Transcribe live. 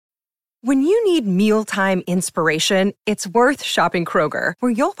When you need mealtime inspiration, it's worth shopping Kroger,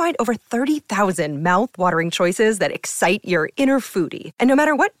 where you'll find over 30,000 mouth-watering choices that excite your inner foodie. And no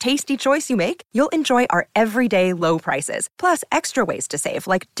matter what tasty choice you make, you'll enjoy our everyday low prices, plus extra ways to save,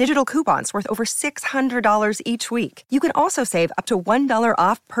 like digital coupons worth over $600 each week. You can also save up to $1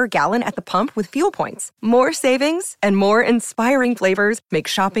 off per gallon at the pump with fuel points. More savings and more inspiring flavors make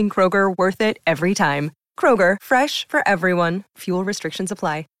shopping Kroger worth it every time. Kroger, fresh for everyone. Fuel restrictions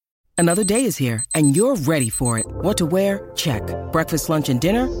apply. Another day is here, and you're ready for it. What to wear? Check. Breakfast, lunch, and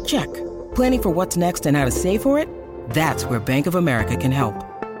dinner? Check. Planning for what's next and how to save for it? That's where Bank of America can help.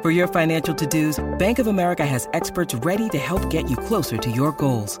 For your financial to-dos, Bank of America has experts ready to help get you closer to your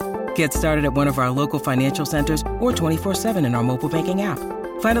goals. Get started at one of our local financial centers or 24/7 in our mobile banking app.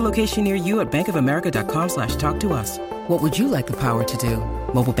 Find a location near you at bankofamerica.com/talktous. What would you like the power to do?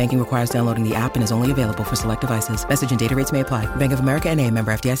 Mobile banking requires downloading the app and is only available for select devices. Message and data rates may apply. Bank of America N.A.,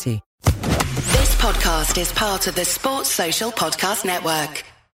 member FDIC. This podcast is part of the Sports Social Podcast Network.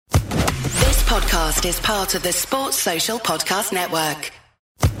 This podcast is part of the Sports Social Podcast Network.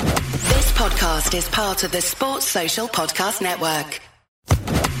 This podcast is part of the Sports Social Podcast Network.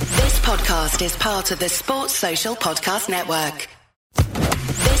 This podcast is part of the Sports Social Podcast Network.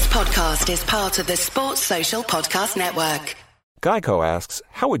 This podcast is part of the Sports Social Podcast Network. Geico asks,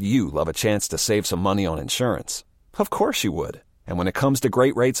 how would you love a chance to save some money on insurance? Of course you would. And when it comes to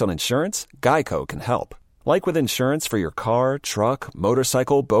great rates on insurance, Geico can help. Like with insurance for your car, truck,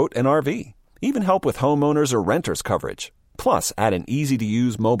 motorcycle, boat, and RV. Even help with homeowners or renters coverage. Plus, add an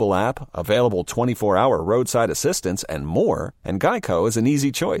easy-to-use mobile app, available 24-hour roadside assistance, and more, and Geico is an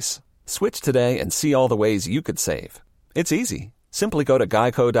easy choice. Switch today and see all the ways you could save. It's easy. Simply go to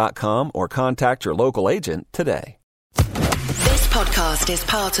geico.com or contact your local agent today. This podcast is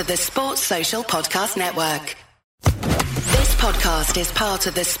part of the Sports Social Podcast Network. This podcast is part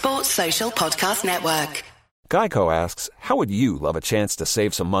of the Sports Social Podcast Network. Geico asks, how would you love a chance to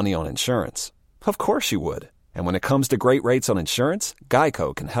save some money on insurance? Of course you would. And when it comes to great rates on insurance,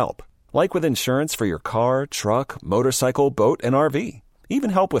 Geico can help. Like with insurance for your car, truck, motorcycle, boat, and RV. Even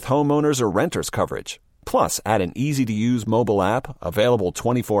help with homeowners or renters coverage. Plus, add an easy-to-use mobile app, available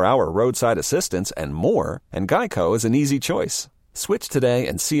 24-hour roadside assistance, and more, and Geico is an easy choice. Switch today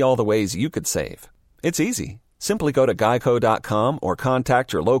and see all the ways you could save. It's easy. Simply go to geico.com or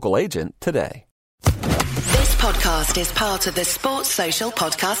contact your local agent today. This podcast is part of the Sports Social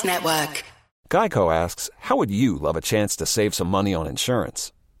Podcast Network. Geico asks, how would you love a chance to save some money on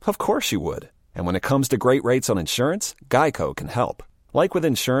insurance? Of course you would. And when it comes to great rates on insurance, Geico can help. Like with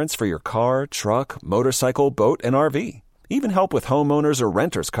insurance for your car, truck, motorcycle, boat, and RV. Even help with homeowners or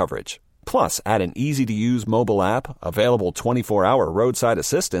renters coverage. Plus, add an easy-to-use mobile app, available 24-hour roadside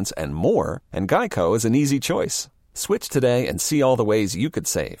assistance, and more, and Geico is an easy choice. Switch today and see all the ways you could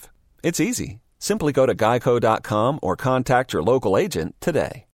save. It's easy. Simply go to geico.com or contact your local agent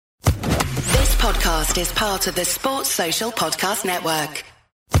today. This podcast is part of the Sports Social Podcast Network.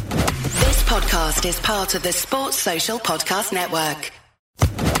 This podcast is part of the Sports Social Podcast Network.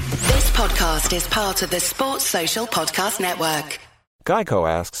 This podcast is part of the Sports Social Podcast Network. Geico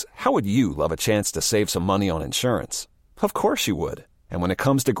asks, how would you love a chance to save some money on insurance? Of course you would. And when it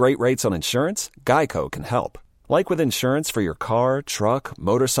comes to great rates on insurance, Geico can help. Like with insurance for your car, truck,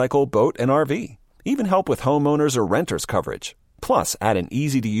 motorcycle, boat, and RV. Even help with homeowners or renters coverage. Plus, add an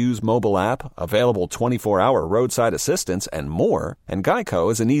easy-to-use mobile app, available 24-hour roadside assistance, and more, and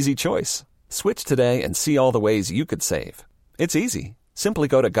Geico is an easy choice. Switch today and see all the ways you could save. It's easy. Simply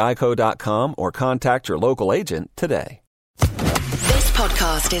go to geico.com or contact your local agent today. This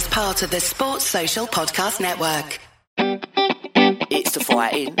podcast is part of the Sports Social Podcast Network. It's the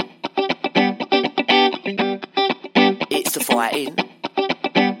fighting. It's the fighting.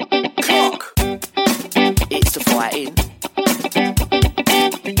 Cock. It's the fighting.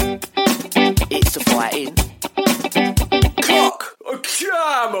 It's the fighting. Cock.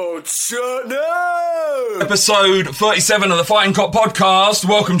 Come on, son. No! Episode 37 of the Fighting Cock podcast.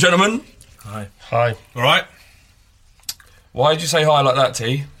 Welcome, gentlemen. Hi. All right. Why did you say hi like that,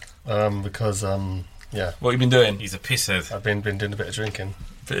 T? Because, yeah. What have you been doing? He's a pisshead. I've been doing a bit of drinking.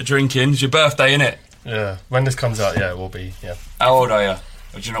 Bit of drinking. It's your birthday, innit? Yeah. When this comes out, yeah, it will be, yeah. How old are you?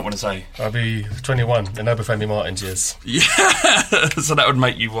 Or do you not want to say? I'll be 21 in Obafemi Martin's years. Yeah. So that would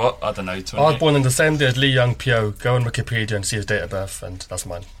make you what? I don't know, 20. I was born on the same day as Lee Young Pyo. Go on Wikipedia and see his date of birth, and that's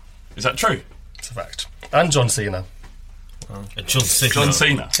mine. Is that true? It's a fact. And John Cena. John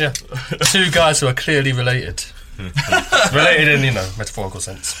Cena? Yeah. Two guys who are clearly related. Related in, metaphorical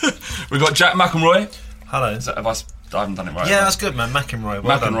sense. We've got Jack McElroy. Hello. Have I haven't done it right. Yeah, that's good, man. McEnroy.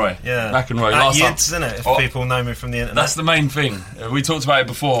 Well McEnroy. Done. Yeah. McEnroy. At Last Yids, time. isn't it? If people know me from the internet. That's the main thing. We talked about it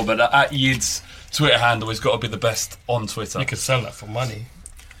before, but at Yids' Twitter handle has got to be the best on Twitter. You could sell that for money.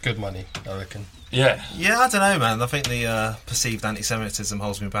 Good money, I reckon. Yeah. Yeah, I don't know, man. I think the perceived anti-Semitism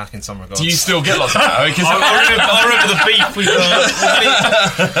holds me back in some regards. Do you still get lots of that? I remember the beef with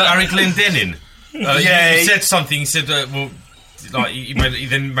Barry Glendenning. He said something. He said, he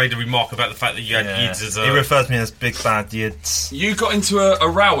then made a remark about the fact that you had Yids as a... He referred to me as Big Bad Yids. You got into a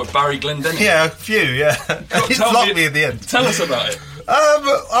row with Barry Glendenning. Yeah, a few, yeah. He blocked me at the end. Tell us about it.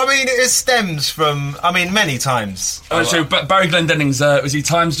 I mean, it stems from, many times. So Barry Glendenning's, was he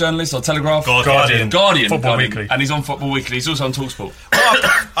Times journalist or Telegraph? Guardian. Football Weekly. And he's on Football Weekly. He's also on TalkSport.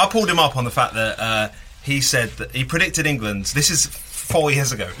 I pulled him up on the fact that he said that he predicted England, this is 4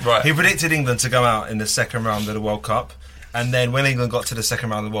 years ago, right. He predicted England to go out in the second round of the World Cup, and then when England got to the second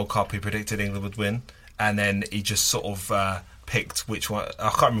round of the World Cup, he predicted England would win, and then he just sort of... picked which one. I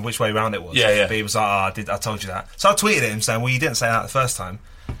can't remember which way round it was. Yeah. But he was like, I told you that. So I tweeted at him saying, well, you didn't say that the first time.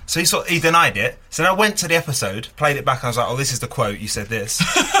 So he denied it. So then I went to the episode, played it back, and I was like, oh, this is the quote. You said this,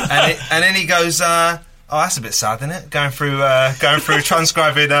 and then he goes, oh, that's a bit sad, isn't it? Going through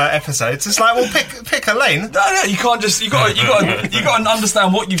transcribing episodes. It's like, well, pick a lane. No, you can't just. You got to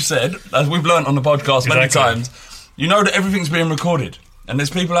understand what you've said, as we've learnt on the podcast many times. You know that everything's being recorded, and there's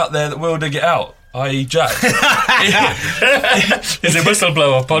people out there that will dig it out. I.e. Jack. Is it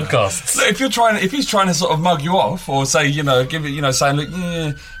whistleblower podcasts? Look, if he's trying to sort of mug you off, or say, give it, saying, look,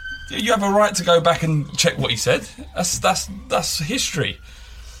 you have a right to go back and check what he said. That's history.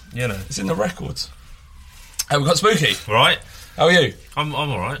 It's in the records. Hey, we've got Spooky. Right. How are you? I'm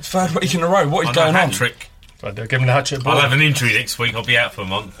all right. Third week in a row. What is going on? Trick. Right, give him the hatchet ball. I'll have an injury next week. I'll be out for a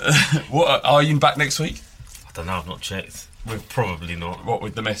month. What are you back next week? I don't know. I've not checked. We're probably not. What,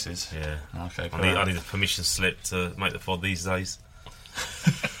 with the missus? Yeah. Okay. I need a permission slip to make the pod these days.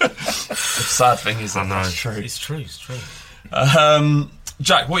 The sad thing is that I know. It's true. It's true.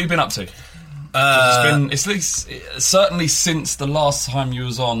 Jack, what have you been up to? It's certainly since the last time you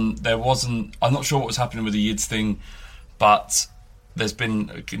was on, there wasn't. I'm not sure what was happening with the Yids thing, but there's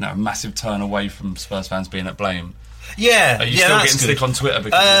been a massive turn away from Spurs fans being at blame. Yeah. Are you still getting stick on Twitter?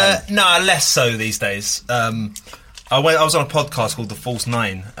 Because no, less so these days. I was on a podcast called The False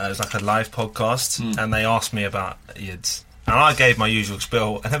Nine. It was like a live podcast, and they asked me about Yids, and I gave my usual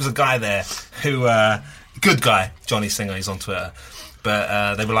spiel. And there was a guy there who, good guy, Johnny Singer. He's on Twitter.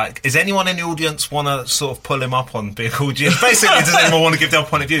 But they were like, is anyone in the audience want to sort of pull him up on being called Yids? Basically, does anyone want to give their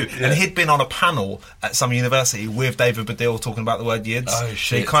point of view? Yeah. And he'd been on a panel at some university with David Baddiel talking about the word Yids. Oh,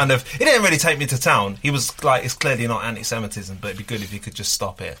 shit. So he didn't really take me to town. He was like, it's clearly not anti-Semitism, but it'd be good if you could just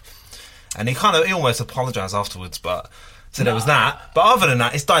stop it. And he almost apologised afterwards, but so there was that. But other than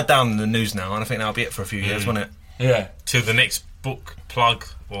that, it's died down in the news now, and I think that'll be it for a few years, won't it? Yeah. To the next book plug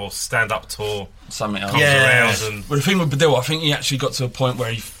or stand-up tour. Something else. Comes around and... But the thing with Baddiel, I think he actually got to a point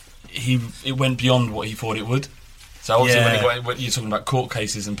where it went beyond what he thought it would. So obviously when you're talking about court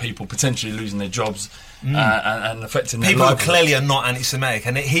cases and people potentially losing their jobs and affecting people their who clearly are not anti-Semitic,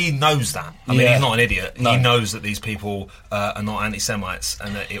 and he knows that. I mean, he's not an idiot. No. He knows that these people are not anti-Semites,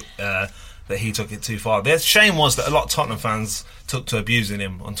 and that he took it too far. The shame was that a lot of Tottenham fans took to abusing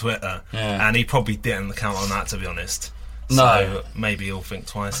him on Twitter, and he probably didn't count on that, to be honest. No. So maybe he'll think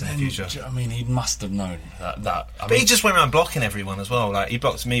twice in the future. I mean, he must have known that. But he just went around blocking everyone as well. Like, he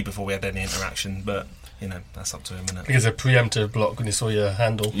blocked me before we had any interaction, but... that's up to him, isn't it? I think it's a preemptive block when he saw your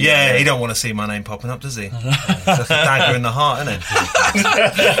handle. Yeah, he don't want to see my name popping up, does he? It's like a dagger in the heart, isn't it?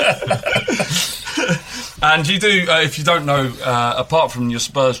 And you do, if you don't know, apart from your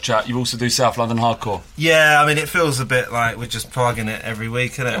Spurs chat, you also do South London Hardcore. Yeah, I mean, it feels a bit like we're just plugging it every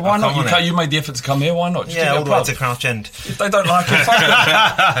week, isn't it? Yeah, why not? You made the effort to come here, why not? Just all the way to Crouch End. If they don't like it,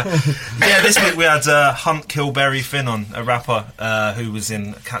 Yeah, this week we had Hunt Kilberry Finn on, a rapper who was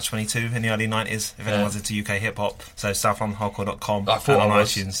in Catch-22 in the early 90s, if anyone's into UK hip-hop. So southlondonhardcore.com I thought and on on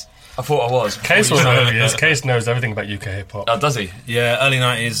iTunes. I thought I was. Case will know who he is. Case knows everything about UK hip-hop. Oh, does he? Yeah, early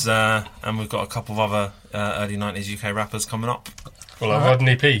 90s, and we've got a couple of other early 90s UK rappers coming up. Well,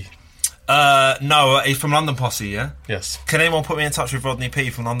 Rodney P. No, he's from London Posse, yeah? Yes. Can anyone put me in touch with Rodney P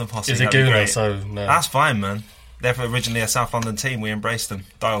from London Posse? He's a gooner, so no. That's fine, man. They're originally a South London team. We embraced them.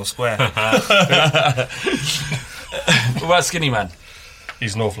 Dial Square. What about Skinny Man?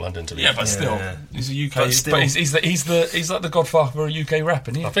 He's North London to be. Yeah, but still, he's a UK. But still. But he's like the godfather of UK rap,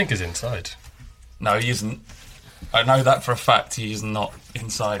 isn't he? I think he's inside. No, he isn't. I know that for a fact. He is not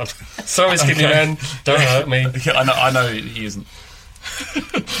inside. Sorry, Skinny Man. Don't hurt me. I know he isn't.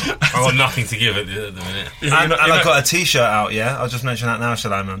 I've got nothing to give at the minute. And I've got a T-shirt out, yeah? I'll just mention that now,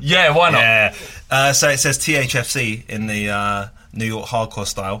 shall I, man? Yeah, why not? Yeah. So it says THFC in the New York hardcore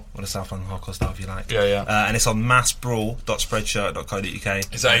style, or the South London hardcore style, if you like. Yeah. And it's on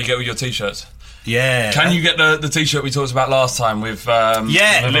massbrawl.spreadshirt.co.uk. Is that how you get all your T-shirts? Yeah. Can you get the T-shirt we talked about last time with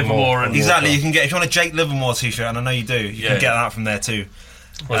Livermore and exactly? Walker. You can get, if you want a Jake Livermore T-shirt, and I know you do, you can get that from there too.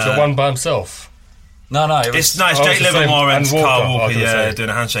 Was it one by himself? No, it's nice. Jake Livermore and Carl Walker, doing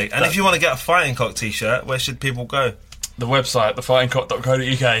a handshake. And if you want to get a Fighting Cock T-shirt, where should people go? The website,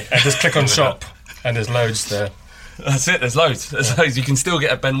 thefightingcock.co.uk. And just click on shop, and there's loads there. That's it. There's loads. Loads. You can still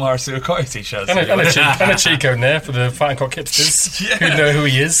get a Benoit Suakoi T-shirt. And a cheat code there for the Fighting Cock hipsters who know who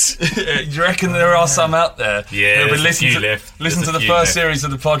he is. Do you reckon there are some out there? Yeah, who'll be listen to the first series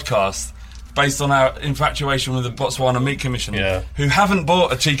of the podcast based on our infatuation with the Botswana Meat Commission, who haven't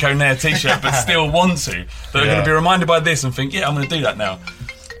bought a Chico Nair T-shirt but still want to. That are going to be reminded by this and think, I'm going to do that now.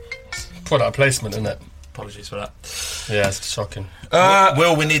 Product placement, isn't it? Apologies for that. Yeah, it's shocking.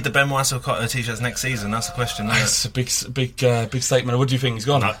 Will we need the Benoit Suakoi T-shirts next season? That's the question. It's a big statement. What do you think? He's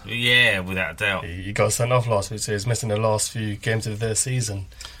gone? Yeah, without a doubt. He got sent off last week, so he's missing the last few games of their season.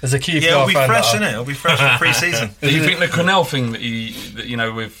 There's a key. It'll be fresh, isn't it? It'll be fresh for pre-season. Do you think the Cornell thing that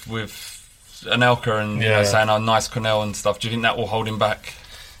with Anelka and saying nice Cornell and stuff, do you think that will hold him back?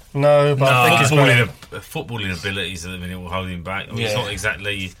 No, but I think his footballing abilities at the minute will hold him back. I mean, he's not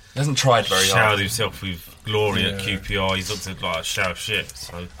exactly. He hasn't tried very hard. Showered himself with glory at QPR. He's looked like a shower of shit.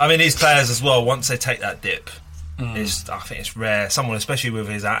 So. I mean, these players as well. Once they take that dip, I think it's rare. Someone, especially with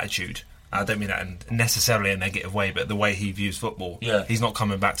his attitude. I don't mean that in necessarily a negative way, but the way he views football. Yeah. He's not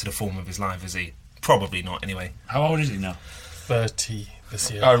coming back to the form of his life, is he? Probably not. Anyway. How old is he now? 30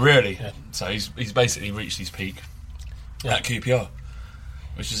 this year. Oh, really? Yeah. So he's basically reached his peak at QPR.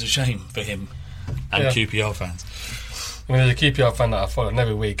 Which is a shame for him and QPR fans. I mean, there's a QPR fan that I follow, and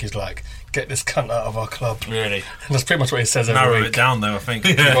every week he's like, get this cunt out of our club. Really? And that's pretty much what he says every week. Narrow it down, though, I think.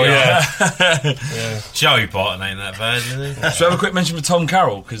 Joey Barton ain't that bad, is he? Should we have a quick mention for Tom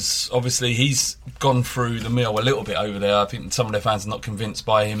Carroll? Because obviously he's gone through the mill a little bit over there. I think some of their fans are not convinced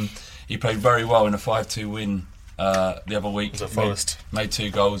by him. He played very well in a 5-2 win the other week. It was at Forest. Made 2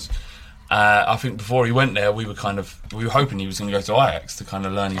 goals. I think before he went there, we were hoping he was going to go to Ajax to kind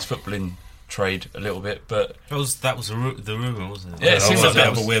of learn his footballing trade a little bit. But that was the rumour, wasn't it? Yeah, it seems a bit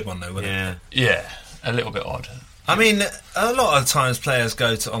of a weird one, though, wasn't it? Yeah, a little bit odd. I mean, a lot of times players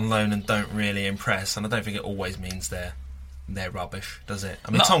go on loan and don't really impress, and I don't think it always means they're rubbish, does it?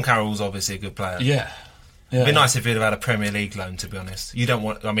 I mean, Tom Carroll's obviously a good player. Yeah. It'd be nice if he'd have had a Premier League loan, to be honest. You don't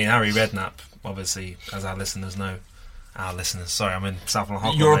want. I mean, Harry Redknapp, obviously, as our listeners know. Sorry, I'm in South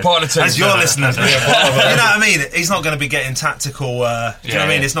London. You're a part of the team. As your listeners, you know what I mean. He's not going to be getting tactical. Do you know what I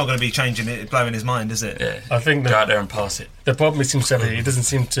mean? It's not going to be changing it, blowing his mind, is it? Yeah. I think go out there and pass it. The problem seems to be he doesn't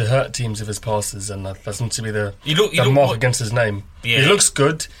seem to hurt teams with his passes, and that seems to be the mark against his name. Yeah. He looks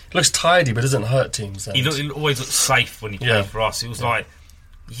good, he looks tidy, but doesn't hurt teams. He always looks safe when he played for us. It was like,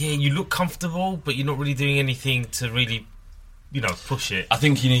 you look comfortable, but you're not really doing anything to really. Push it. I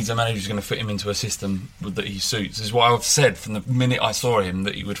think he needs a manager who's going to fit him into a system that he suits. This is what I've said from the minute I saw him,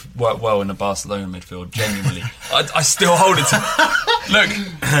 that he would work well in the Barcelona midfield, genuinely. I still hold it to... Look...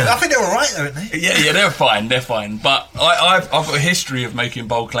 I think they're alright though, aren't they? Yeah, they're fine. But I've got a history of making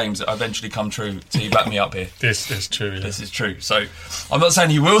bold claims that eventually come true, so you back me up here. This is true, yeah. This is true. So, I'm not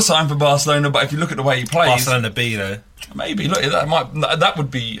saying he will sign for Barcelona, but if you look at the way he plays... Barcelona B, though. Maybe. Look, that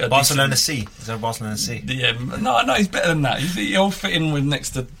would be a Barcelona C. Is there a Barcelona C? Yeah, no, he's better than that. He'll fit in with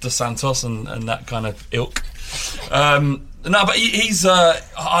next to Dos Santos and that kind of ilk. No, but he's.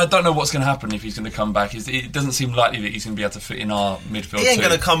 I don't know what's going to happen if he's going to come back. It doesn't seem likely that he's going to be able to fit in our midfield. He ain't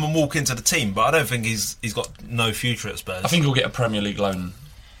going to come and walk into the team, but I don't think he's got no future at Spurs. I think he'll get a Premier League loan.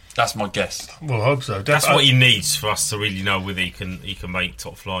 That's my guess. Well, I hope so. That's what he needs for us to really know whether he can make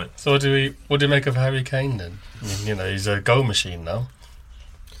top flight. So what do you make of Harry Kane then? I mean, he's a goal machine now.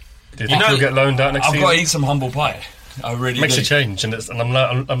 Do you think he'll get loaned out next season? I've got to eat some humble pie. I really makes do. a change, and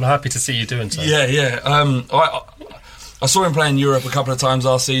I'm happy to see you doing so. Yeah. I saw him play in Europe a couple of times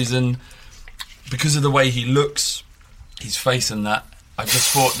last season. Because of the way he looks, his face and that, I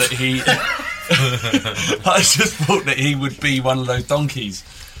just thought that he would be one of those donkeys.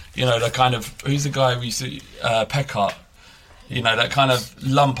 The kind of... Who's the guy we see? Peckhart. That kind of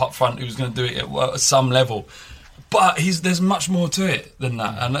lump up front who's going to do it at some level. But there's much more to it than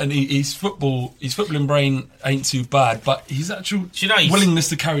that. And his footballing brain ain't too bad, but his actual willingness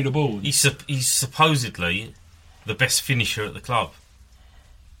to carry the ball... He's supposedly the best finisher at the club.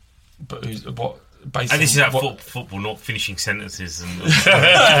 But what... And this is about football, not finishing sentences.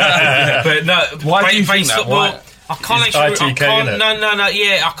 But no... Why do you think that? I can't I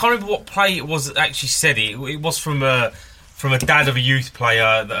can't remember what play it was that actually said it. It was from a dad of a youth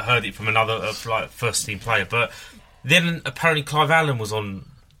player that heard it from another first team player. But then apparently Clive Allen was on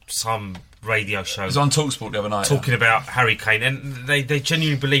some radio show. He was on TalkSport the other night talking about Harry Kane, and they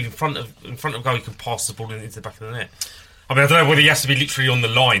genuinely believe in front of goal he can pass the ball into the back of the net. I mean, I don't know whether he has to be literally on the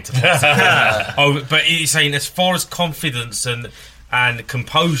line to pass the ball. But he's saying as far as confidence and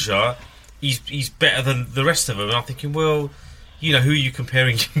composure, he's better than the rest of them. And I'm thinking, well, who are you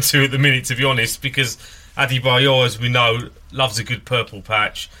comparing him to at the minute, to be honest? Because Adebayor, as we know, loves a good purple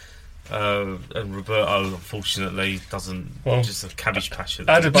patch. And Roberto, unfortunately, doesn't. Just a cabbage patch.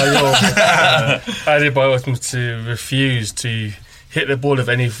 Adebayor seems to refuse to hit the ball with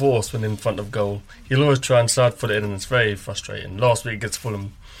any force when in front of goal. He'll always try and side foot it in, and it's very frustrating. Last week against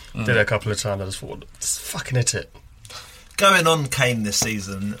Fulham, did it a couple of times. I just thought, just fucking hit it. Going on Kane this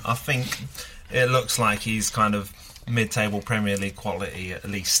season, I think it looks like he's kind of mid-table Premier League quality at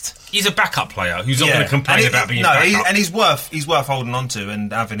least. He's a backup player who's not going to complain about being backup. And he's worth holding on to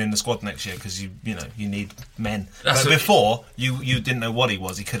and having in the squad next year because you need men. But before you didn't know what he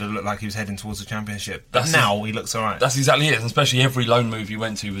was. He could have looked like he was heading towards the Championship. But now he looks all right. That's exactly it. And especially every loan move he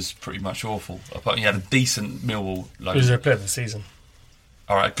went to was pretty much awful. He had a decent Millwall loan. Who's their player of the season?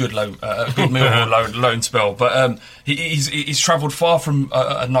 All right, good Millwall loan spell. But he's travelled far from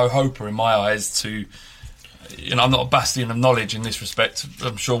a no-hoper in my eyes to. I'm not a bastion of knowledge in this respect.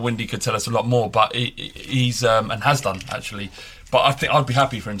 I'm sure Windy could tell us a lot more, but he's and has done actually. But I think I'd be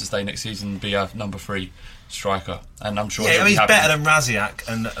happy for him to stay next season and be a number 3 striker, and I'm sure. Yeah, he's better than Raziak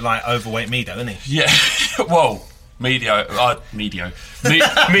and overweight Mido, isn't he? Yeah, well. Mediocre. Mediocre.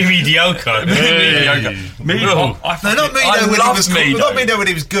 Mediocre. No, not Mido. Not Mido when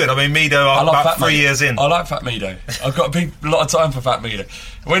he was good. I mean, Mido about 3 years in. I like Fat Mido. I've got a lot of time for Fat Mido.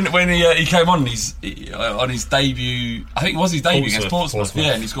 When he came on his debut, I think it was his debut against Portsmouth.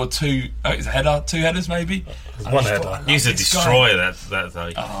 Yeah, and he scored 2 headers maybe. One header. He's a destroyer that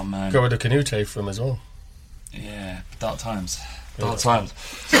day. Oh man. Go with a Canute for him as well. Yeah, dark times. Times.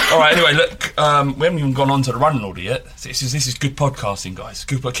 All right. Anyway, look, we haven't even gone on to the running order yet. This is good podcasting, guys.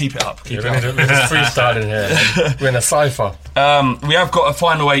 Good, but keep it up. We're just freestyling here. We're in a cipher. We have got a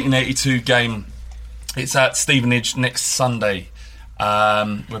final 1882 game. It's at Stevenage next Sunday.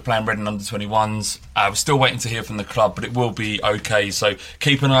 We're playing Reading under-21s. We're still waiting to hear from the club, but it will be okay. So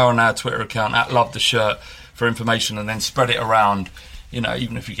keep an eye on our Twitter account at @LoveTheShirt for information, and then spread it around.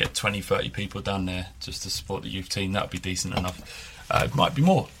 Even if you get 20, 30 people down there just to support the youth team, that would be decent enough. It might be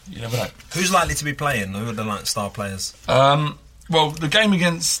more. You never know. Who's likely to be playing? Who are the star players? Well, the game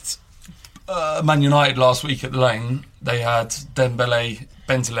against Man United last week at the Lane, they had Dembele,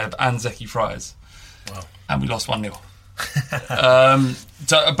 Bentaleb and Zeki Friars. Wow. And we lost 1-0.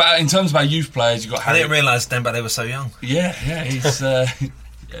 But in terms of our youth players, you've got Harry. I didn't realise Dembele was so young. Yeah, he's...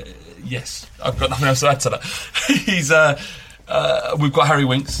 yes, I've got nothing else to add to that. We've got Harry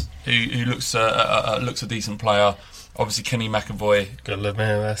Winks, who looks a decent player. Obviously, Kenny McAvoy. Got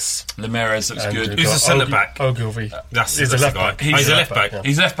Lemares. Lemares looks good. Who's a centre back? Ogilvy. He's a left back. He's a left back.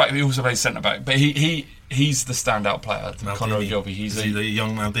 He's left back. But he also plays centre back. But he's the standout player. Conor Ogilvy. He's the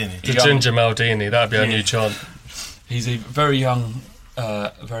young Maldini. The ginger Maldini. That'd be our new chant. He's a very young,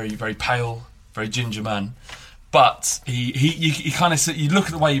 very very pale, very ginger man. But he kind of you look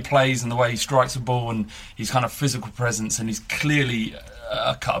at the way he plays and the way he strikes the ball and his kind of physical presence, and he's clearly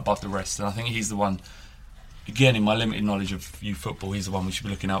a cut above the rest. And I think he's the one. Again, in my limited knowledge of youth football, he's the one we should be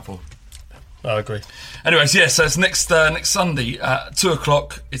looking out for. I agree. Anyways, so it's next Sunday at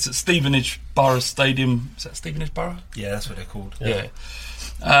 2:00. It's at Stevenage Borough Stadium. Is that Stevenage Borough? Yeah, that's what they're called.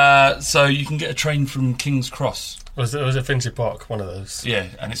 Yeah. So you can get a train from King's Cross. Was it Finchley Park? One of those. Yeah,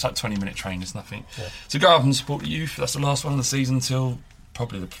 and it's like 20-minute train. It's nothing. Yeah. So go up and support the youth. That's the last one of the season till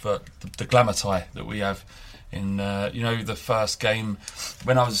probably the glamour tie that we have. In the first game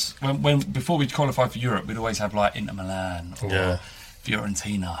when before we'd qualify for Europe, we'd always have like Inter Milan or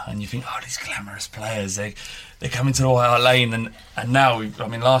Fiorentina, and you think, these glamorous players, they come into the White Hart Lane, and now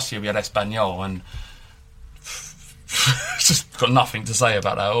last year we had Espanyol, and just got nothing to say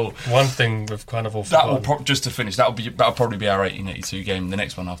about that at all. One thing we've kind of all forgotten. Just to finish, that'll probably be our 1882 game, the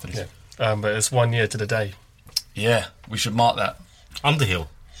next one after this. Yeah, but it's 1 year to the day. Yeah, we should mark that. Underhill.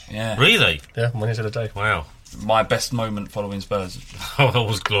 Yeah. Really? Yeah, 1 year to the day. Wow. My best moment following Spurs. Oh, that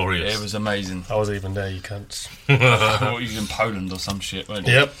was glorious. It was amazing. I wasn't even there, you cunts. I thought you was in Poland or some shit, weren't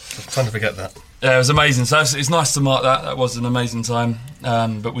you? Yep, I was trying to forget that. Yeah, it was amazing. So it's nice to mark that. That was an amazing time.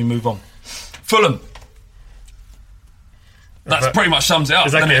 But we move on. Fulham. That pretty much sums it up.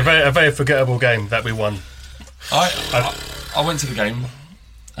 Exactly, a very forgettable game that we won. I went to the game.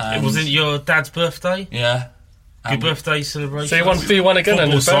 It was it your dad's birthday? Yeah. Good birthday celebration. So you won 3-1 again on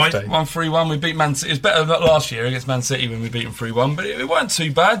his birthday? Won 3-1. We beat Man City. It was better than last year against Man City when we beat them 3-1, but it weren't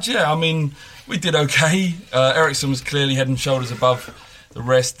too bad. Yeah, I mean, we did okay. Eriksen was clearly head and shoulders above the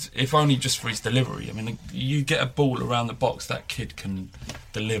rest, if only just for his delivery. I mean, you get a ball around the box, that kid can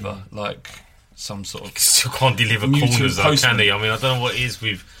deliver like some sort of... Still can't deliver corners though, can he? I mean, I don't know what it is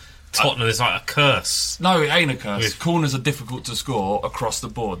with Tottenham. It's like a curse. No, it ain't a curse. Corners are difficult to score across the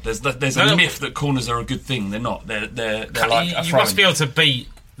board. There's a myth that corners are a good thing. They're not. They're like a you must be able to beat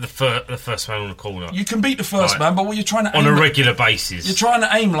the first man on the corner. You can beat the first man, but what you're trying to on aim a regular basis. You're trying to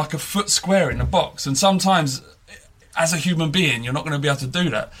aim like a foot square in the box, and sometimes, as a human being, you're not going to be able to do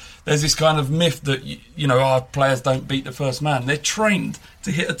that. There's this kind of myth that our players don't beat the first man. They're trained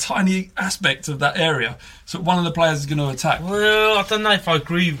to hit a tiny aspect of that area, so one of the players is going to attack. Well, I don't know if I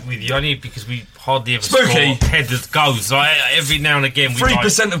agree with you. Only because we hardly ever Spooky. score headed goals. Like, every now and again,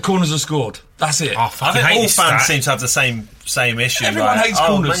 3% of corners are scored. That's it. I think all fans seem to have the same issue. Everyone hates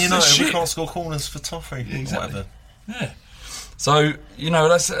corners. Man, we can't score corners for Toffee. Yeah, exactly. Whatever. Yeah. So,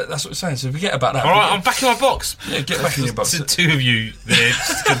 that's what we're saying. So forget about that. All right, I'm back in my box. Yeah, get back in your box. Two of you there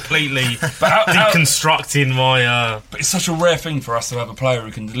just completely deconstructing my... But it's such a rare thing for us to have a player who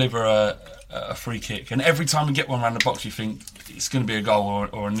can deliver a free kick. And every time we get one around the box, you think it's going to be a goal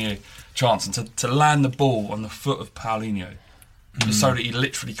or a near chance. And to land the ball on the foot of Paulinho, just so that he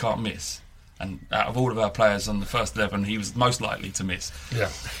literally can't miss. And out of all of our players on the first 11, he was most likely to miss. Yeah.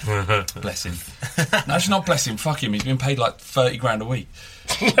 Bless him. No, actually not bless him. Fuck him. He's been paid like 30 grand a week.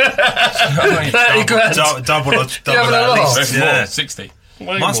 30 grand? Double at least. More, 60.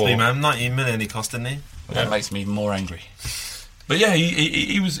 Must be, man. 19 million he cost, didn't he? That makes me more angry. But yeah,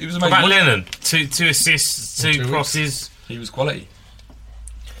 he was amazing. What about Lennon? Two assists, two crosses. He was quality.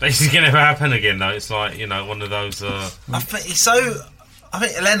 This is going to happen again, though. It's like, one of those... I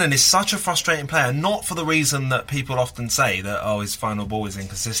think Lennon is such a frustrating player, not for the reason that people often say that, his final ball is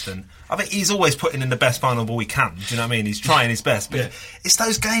inconsistent. I think he's always putting in the best final ball he can. Do you know what I mean? He's trying his best. But it's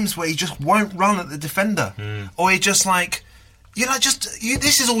those games where he just won't run at the defender. Or he just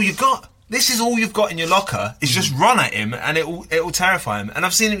this is all you've got. This is all you've got in your locker, is just run at him and it will terrify him. And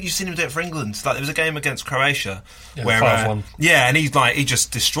you've seen him do it for England. Like, there was a game against Croatia where 5-1. and he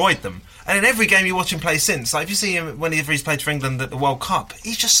just destroyed them. And in every game you watch him play since, like if you see him whenever he's played for England at the World Cup,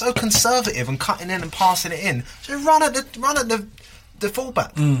 he's just so conservative and cutting in and passing it in. So run at the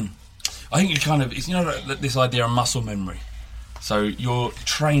fullback. I think this idea of muscle memory. So you're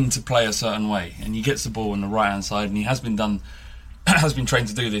trained to play a certain way, and he gets the ball on the right hand side, and he has been trained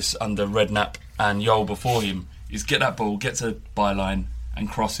to do this under Redknapp and Yol before him. Is get that ball, get to byline, and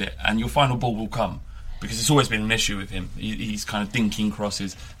cross it, and your final ball will come. Because it's always been an issue with him. He's kind of dinking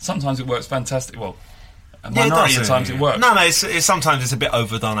crosses. Sometimes it works fantastic. Well, a minority of times it works. No, sometimes it's a bit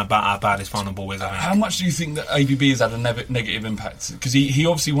overdone about how bad his final ball is, I think. How much do you think that AVB has had a negative impact? Because he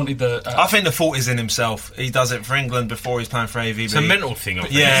obviously wanted the... I think the fault is in himself. He does it for England before he's playing for AVB. It's a mental thing, I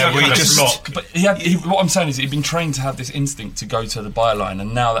think. Yeah, where he just... But what I'm saying is he'd been trained to have this instinct to go to the byline,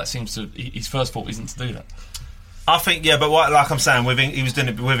 and now that seems to... His first fault isn't to do that. I think, but like I'm saying, he was doing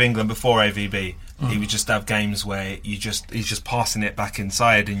it with England before AVB. He would just have games where he's just passing it back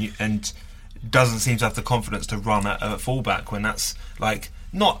inside and doesn't seem to have the confidence to run at a fullback when that's like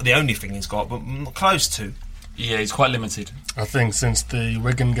not the only thing he's got, but close to. Yeah, he's quite limited. I think since the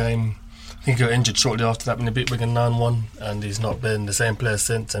Wigan game, I think he got injured shortly after that when he beat Wigan 9-1, and he's not been the same player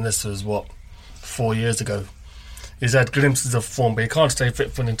since. And this was 4 years ago. He's had glimpses of form, but he can't stay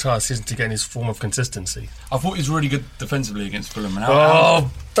fit for an entire season to get in his form of consistency. I thought he was really good defensively against Fulham.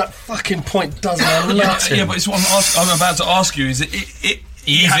 That fucking point doesn't alert him. Yeah, but it's what I'm about to ask you. Is it?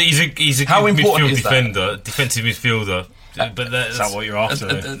 He's a good midfield defender, defensive midfielder. But is that what you're after?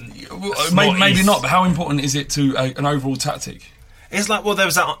 Maybe not. But how important is it to an overall tactic? It's like, there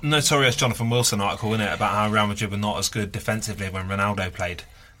was that notorious Jonathan Wilson article in it about how Real Madrid were not as good defensively when Ronaldo played.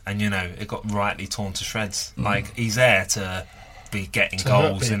 And, it got rightly torn to shreds. Like, he's there to be getting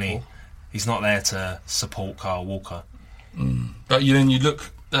goals, isn't he? He's not there to support Kyle Walker. But then you look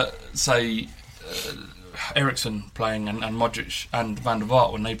at, say, Eriksen playing and Modric and Van der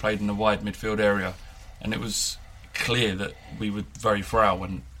Vaart when they played in the wide midfield area, and it was clear that we were very frail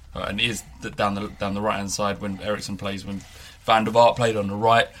and it is that down the right hand side when Eriksen plays. When Van der Vaart played on the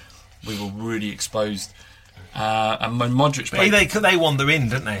right, we were really exposed. And when Modric played, they wander in,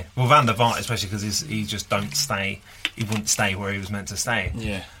 didn't they? Well, Van der Vaart especially because he just don't stay. He wouldn't stay where he was meant to stay.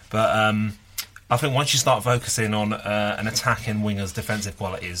 Yeah. But I think once you start focusing on an attacking winger's defensive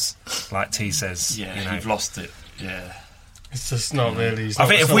qualities, like T says, you've lost it. Yeah. It's just not really. I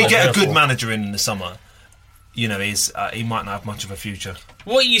think if we get a good manager in the summer, he might not have much of a future.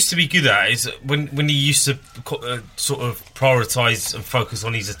 What he used to be good at is when he used to sort of prioritise and focus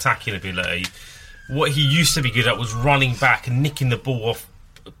on his attacking ability. What he used to be good at was running back and nicking the ball off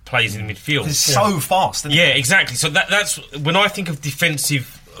plays in midfield. He's so fast, isn't he? Yeah, exactly. So that's when I think of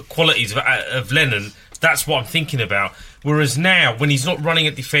defensive qualities of Lennon, that's what I'm thinking about. Whereas now, when he's not running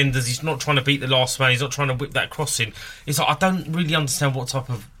at defenders, he's not trying to beat the last man, he's not trying to whip that crossing. It's like, I don't really understand what type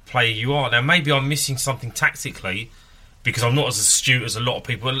of player you are. Now, maybe I'm missing something tactically because I'm not as astute as a lot of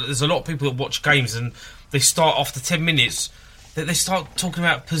people. There's a lot of people that watch games and they start after 10 minutes. They start talking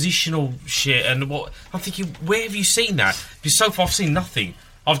about positional shit and what. I'm thinking, where have you seen that? Because so far I've seen nothing.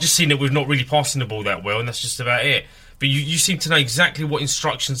 I've just seen that we're not really passing the ball that well, and that's just about it. But you seem to know exactly what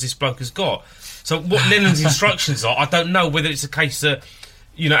instructions this bloke has got. So what Lennon's instructions are, I don't know whether it's a case that,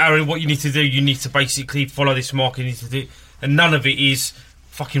 Aaron, what you need to do, you need to basically follow this mark, you need to do, and none of it is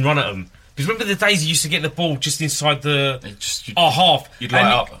fucking run at them. Because remember the days you used to get the ball just inside our half? You'd light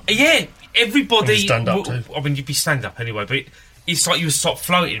up. Yeah, everybody. You'd stand up too. I mean, you'd be stand up anyway, but it's like you would stop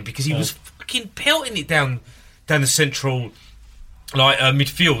floating because he was fucking pelting it down the central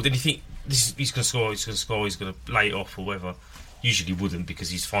midfield, and you think he's going to score, he's going to lay it off or whatever. Usually wouldn't because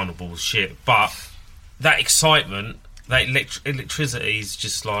his final ball was shit. But that excitement, that electricity is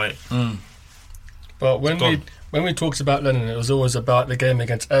just like. But when we talked about Lennon, it was always about the game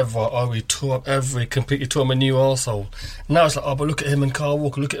against Everett. Oh, we tore up completely tore him a new arsehole. Now it's like, oh, but look at him and Carl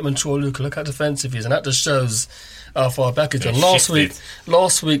Walker, look at him and Troy Luca, look how defensive he is, and that just shows how far back he's gone. Last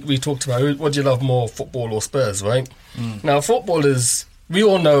week we talked about what do you love more, football or Spurs, right? Now football is. We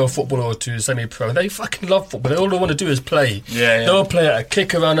all know a footballer or two, semi-pro. They fucking love football. All they want to do is play. Yeah. They'll play at a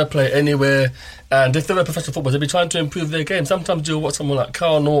kick around, they'll play anywhere. And if they're a professional footballer, they'll be trying to improve their game. Sometimes you'll watch someone like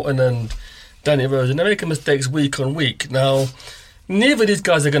Carl Norton and Danny Rose, and they're making mistakes week on week. Now, neither of these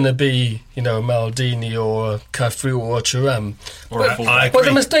guys are going to be, Maldini or Cafu or Thuram. But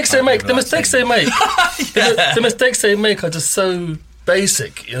the mistakes they make, the mistakes they make are just so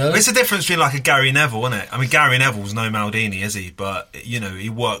basic, It's a difference between like a Gary Neville, isn't it? I mean, Gary Neville's no Maldini, is he? But he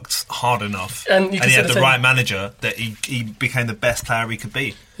worked hard enough, and he had the right manager that he became the best player he could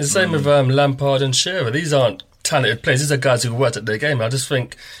be. It's the same with Lampard and Shearer. These aren't talented players. These are guys who worked at their game. I just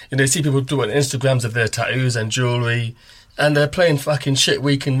think you see people do it on Instagrams of their tattoos and jewellery, and they're playing fucking shit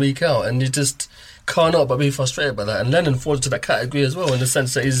week in week out, and you just can't help but be frustrated by that. And Lennon falls into that category as well, in the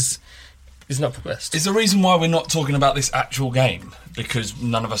sense that he's not progressed. Is the reason why we're not talking about this actual game because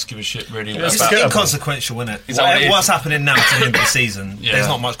none of us give a shit really about it's inconsequential, isn't it? What's happening now to the end of the season, there's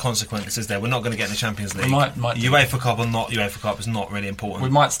not much consequence, is there? We're not going to get in the Champions League. UEFA Cup or not UEFA Cup is not really important. We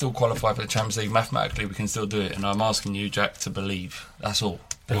might still qualify for the Champions League. Mathematically, we can still do it, and I'm asking you, Jack, to believe. That's all.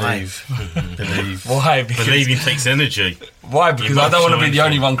 Believe. Why? Believing takes energy. Why? Because I don't want to be the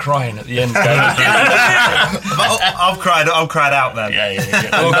only one crying at the end. I've cried out then. Yeah.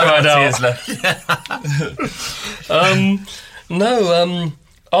 All cried out.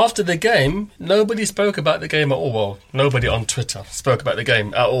 After the game, nobody spoke about the game at all. Well, nobody on Twitter spoke about the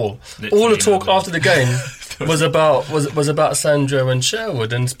game at all. Literally all the talk after the game was about Sandro and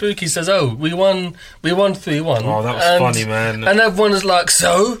Sherwood, and Spooky says, "Oh, we won 3-1." Oh, that was funny, man. And everyone was like,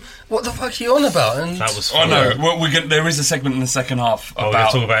 "So, what the fuck are you on about?" And that was funny. Oh no, there is a segment in the second half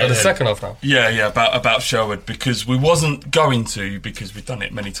about the second half now. Yeah, about Sherwood, because we wasn't going to, because we've done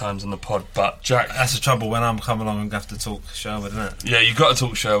it many times on the pod. But Jack, that's the trouble when I'm coming along and have to talk Sherwood, isn't it? Yeah, you've got to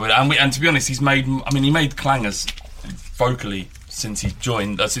talk Sherwood, and to be honest, he made clangers vocally since he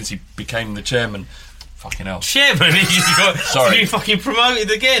joined, since he became the chairman. Fucking hell. Chairman? Sorry. You fucking promoted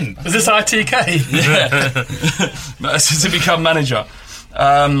again. Was this ITK? Yeah. Since he become manager.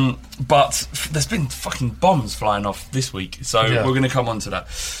 But there's been fucking bombs flying off this week, so we're going to come on to that.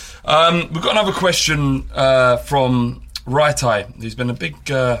 We've got another question from Right Eye, who's been a big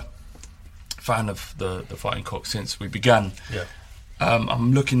fan of the Fighting Cock since we began. Yeah.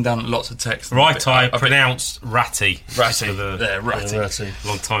 I'm looking down at lots of text. Right Eye, pronounced Ratty. Ratty. Ratty.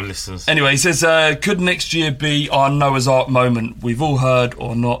 Long time listeners. Anyway, he says, could next year be our Noah's Ark moment? We've all heard,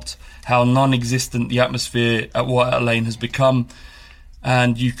 or not, how non-existent the atmosphere at White Hart Lane has become,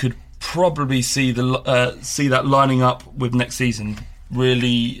 and you could probably see that lining up with next season.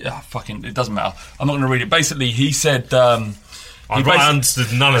 Really, it doesn't matter. I'm not going to read it. Basically, he said... I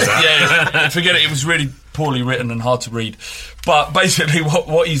understood none of that. Yeah, forget it. It was really poorly written and hard to read. But basically,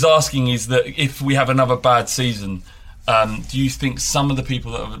 what he's asking is that if we have another bad season, do you think some of the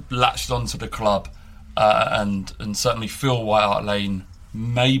people that have latched onto the club and certainly fill White Hart Lane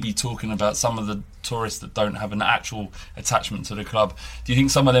may be talking about some of the tourists that don't have an actual attachment to the club? Do you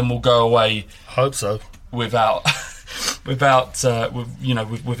think some of them will go away? Hope so. With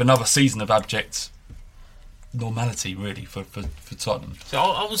another season of abject normality, really, for Tottenham. So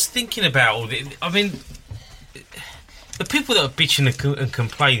I was thinking about all this. I mean, the people that are bitching and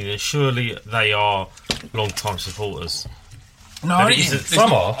complaining, surely they are long-time supporters. No,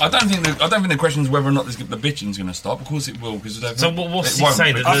 some are. I don't think the question is whether or not the bitching's going to stop. Of course it will, because so what's he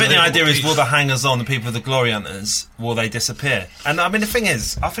saying? I think the idea is, will the hangers-on, the people, the glory hunters, will they disappear? And I mean, the thing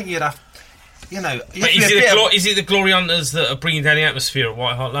is, I think you'd have. You know, is it the glory hunters that are bringing down the atmosphere at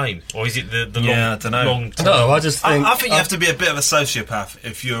White Hart Lane, or is it the I don't know. long term? No, I just think I think you have to be a bit of a sociopath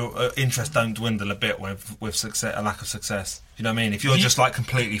if your interest don't dwindle a bit with success, a lack of success. You know what I mean? If you're just like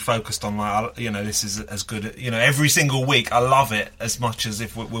completely focused on like, you know, this is as good. You know, every single week I love it as much as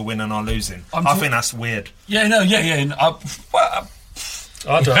if we're winning or losing. I think that's weird. Yeah, no, yeah.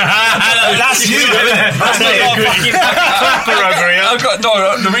 I don't. That's you, isn't it? That's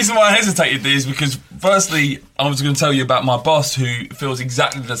the reason why I hesitated is because, firstly, I was going to tell you about my boss who feels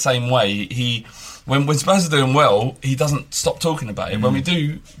exactly the same way. When Spurs are doing well, he doesn't stop talking about it. When we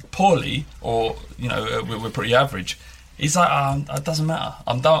do poorly, or you know, we're pretty average, he's like, it doesn't matter.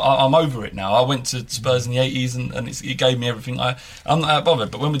 I'm done. I'm over it now. I went to Spurs in the 80s, and it gave me everything. I'm not that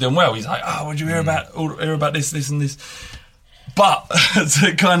bothered. But when we're doing well, he's like, what did you hear about this, and this? But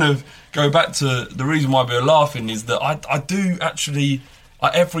to kind of go back to the reason why we were laughing is that I do actually,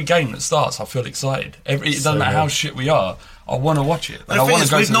 every game that starts, I feel excited. It doesn't matter how shit we are, I want to watch it. The thing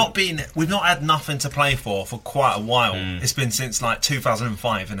is, we've not had nothing to play for quite a while. It's been since like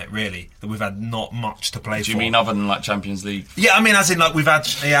 2005, isn't it? Really, that we've had not much to play for. Do you mean other than like Champions League? Yeah, I mean, as in like we've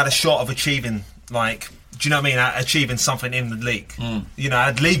actually had a shot of achieving like. Do you know what I mean? Achieving something in the league. You know, I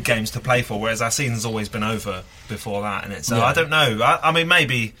had league games to play for, whereas our season's always been over before that. And so I don't know. I mean,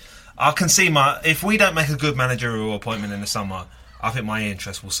 maybe I can see if we don't make a good managerial appointment in the summer, I think my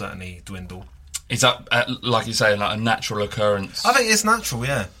interest will certainly dwindle. Is that, like you say, like a natural occurrence? I think it's natural,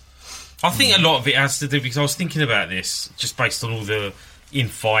 yeah. I think a lot of it has to do, because I was thinking about this just based on all the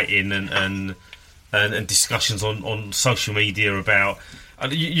infighting and discussions on social media about.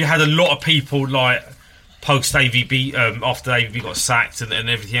 You had a lot of people like. Post AVB, after AVB got sacked and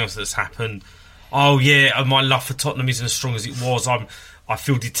everything else that's happened. Oh yeah, my love for Tottenham isn't as strong as it was. I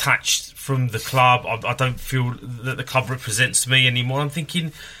feel detached from the club. I don't feel that the club represents me anymore. I'm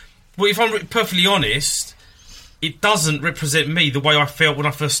thinking, well, if I'm perfectly honest, it doesn't represent me the way I felt when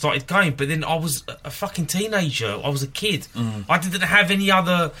I first started going. But then I was a fucking teenager. I was a kid. I didn't have any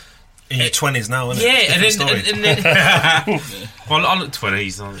other. In your 20s now, isn't it? Yeah, and then well, I look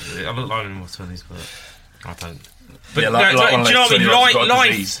 20s. I look like I'm in my 20s, but. I don't. But do you know what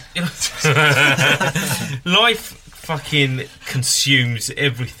I mean? Life fucking consumes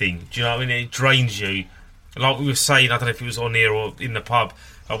everything. Do you know what I mean? It drains you. Like we were saying, I don't know if it was on here or in the pub,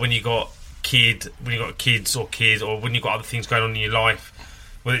 when you got kids, or when you got other things going on in your life,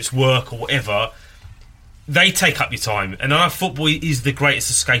 whether it's work or whatever, they take up your time. And I know football is the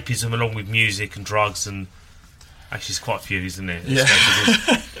greatest escapism, along with music and drugs and. Actually, it's quite a few, isn't it? Yeah.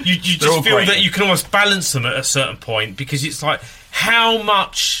 You just feel that you can almost balance them at a certain point, because it's like, how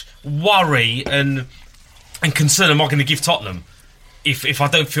much worry and concern am I going to give Tottenham if I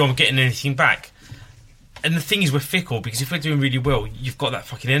don't feel I'm getting anything back? And the thing is, we're fickle, because if we're doing really well, you've got that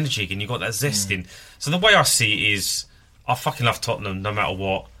fucking energy and you've got that zest in. So the way I see it is, I fucking love Tottenham no matter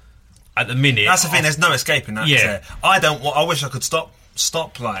what. At the minute, that's the thing. There's no escaping that. Yeah. I wish I could stop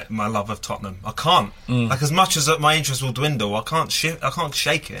like my love of Tottenham. I can't. Like, as much as my interest will dwindle, I can't shake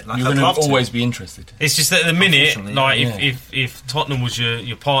it. Like, you're going to always be interested. It's just that at the minute, like if Tottenham was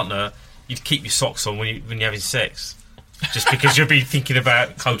your partner, you'd keep your socks on when you're having sex, just because you'll be thinking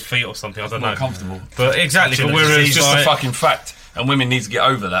about cold feet or something. I don't know. Comfortable, but exactly. But it's just a fucking fact, and women need to get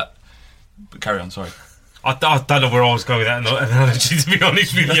over that. But carry on. Sorry. I don't know where I was going with that analogy, to be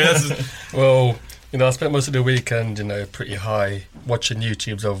honest with you. Well. You know, I spent most of the weekend, pretty high, watching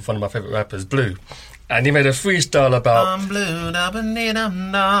YouTubes of one of my favourite rappers, Blue. And he made a freestyle about... I'm blue, I'm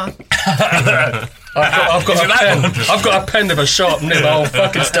not. I've got a pen with a sharp nib, I'll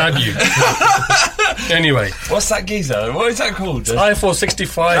fucking stab you. Anyway. What's that geezer? What is that called? I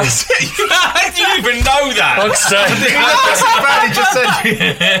I-465. didn't even know that.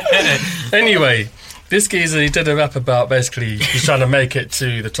 Anyway... This geezer, he did a rap about basically he's trying to make it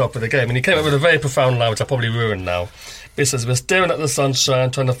to the top of the game, and he came up with a very profound line, which I probably ruined now. It says, we're staring at the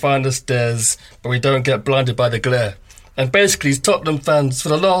sunshine, trying to find the stairs, but we don't get blinded by the glare. And basically, Tottenham fans, for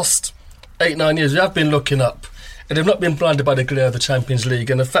the last 8-9 years, we have been looking up, and they've not been blinded by the glare of the Champions League.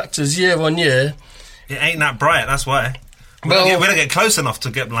 And the fact is, year on year... It ain't that bright, that's why. We don't get close enough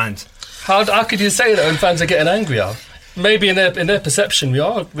to get blind. How could you say that when fans are getting angrier? maybe in their perception we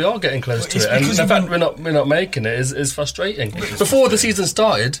are getting close to it, and the fact we're not making it is frustrating. Before the season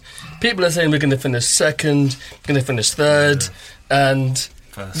started, people are saying we're going to finish second, we're going to finish third, and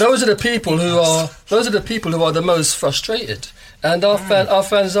those are the people who are the most frustrated. And our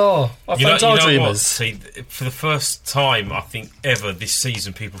fans are dreamers. See, for the first time, I think ever this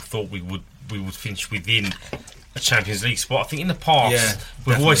season, people thought we would finish within a Champions League spot. I think in the past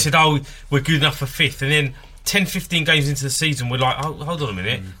we've always said, "Oh, we're good enough for fifth," and then 10, 15 games into the season, we're like, "Oh, hold on a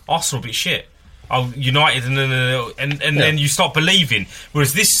minute, Arsenal a bit shit." Oh, United, and then you start believing.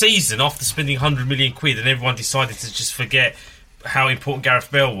 Whereas this season, after spending 100 million quid, and everyone decided to just forget how important Gareth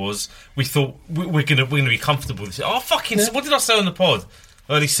Bale was, we thought we're gonna be comfortable with this. Oh fucking! What did I say on the pod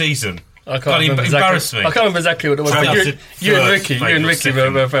early season? I can't remember embarrass me. I can't remember exactly what it was. But you and Ricky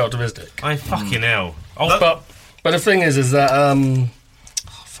were very optimistic. I fucking hell. But the thing is that I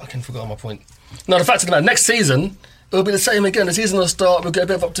fucking forgot my point. No, the fact of the matter, next season it'll be the same again. The season will start. We'll get a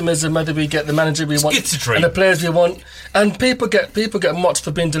bit of optimism. Whether we get the manager we want and the players we want, and people get mocked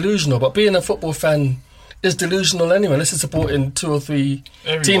for being delusional. But being a football fan is delusional anyway. Unless it's supporting 2 or 3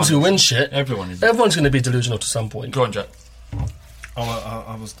 teams who win shit. Everyone's going to be delusional to some point. Go on, Jack.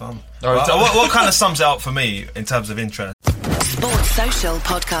 I was done. What kind of sums it up for me in terms of interest? Sports Social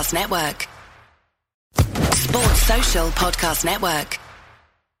Podcast Network. Sports Social Podcast Network.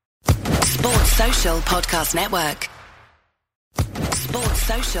 Sports Social Podcast Network. Sports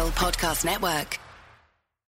Social Podcast Network.